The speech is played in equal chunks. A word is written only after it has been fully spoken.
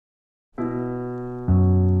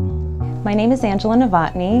My name is Angela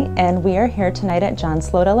Novotny, and we are here tonight at John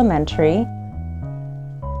Sloat Elementary.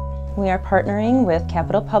 We are partnering with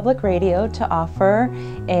Capital Public Radio to offer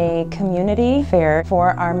a community fair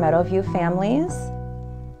for our Meadowview families.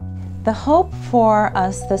 The hope for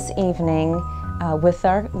us this evening with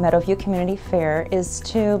our Meadowview Community Fair is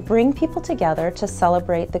to bring people together to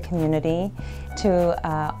celebrate the community, to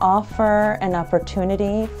offer an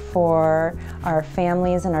opportunity for our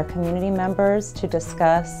families and our community members to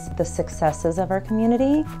discuss the successes of our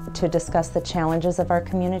community, to discuss the challenges of our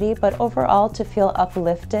community, but overall to feel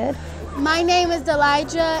uplifted. My name is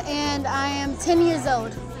Elijah and I am 10 years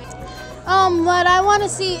old. What I want to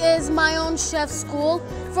see is my own chef school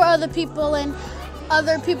for other people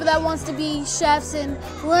that wants to be chefs and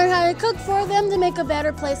learn how to cook for them to make a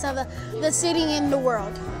better place of the city and the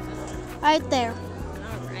world. Right there.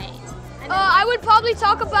 All right. I would probably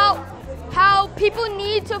talk about how people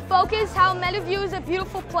need to focus how Meadowview is a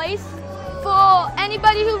beautiful place for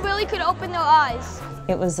anybody who really could open their eyes.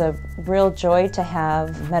 It was a real joy to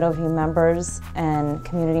have Meadowview members and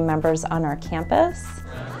community members on our campus.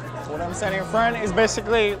 What I'm standing in front is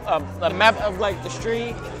basically a map of the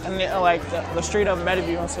street and the street of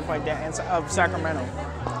Meadowview and stuff like that, and of Sacramento.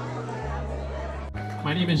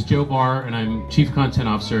 My name is Joe Barr, and I'm Chief Content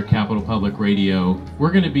Officer at Capital Public Radio.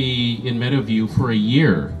 We're going to be in Meadowview for a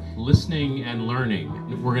year, listening and learning.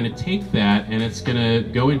 We're going to take that and it's going to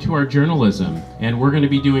go into our journalism, and we're going to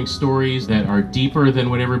be doing stories that are deeper than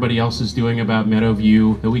what everybody else is doing about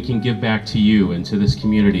Meadowview that we can give back to you and to this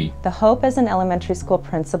community. The hope as an elementary school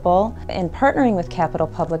principal in partnering with Capital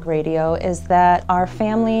Public Radio is that our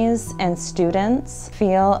families and students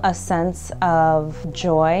feel a sense of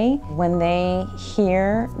joy when they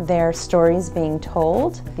hear their stories being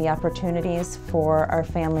told. The opportunities for our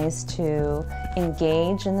families to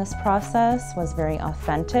engage in this process was very authentic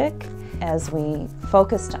as we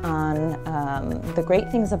focused on the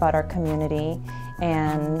great things about our community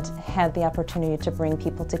and had the opportunity to bring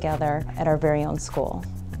people together at our very own school.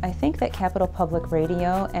 I think that Capital Public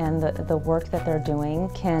Radio and the work that they're doing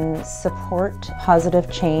can support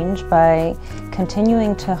positive change by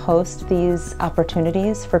continuing to host these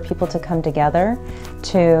opportunities for people to come together,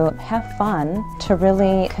 to have fun, to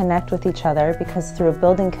really connect with each other, because through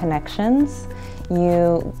building connections,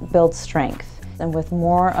 you build strength. And with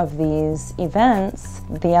more of these events,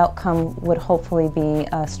 the outcome would hopefully be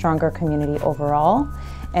a stronger community overall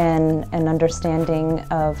and an understanding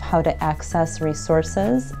of how to access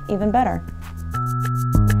resources even better.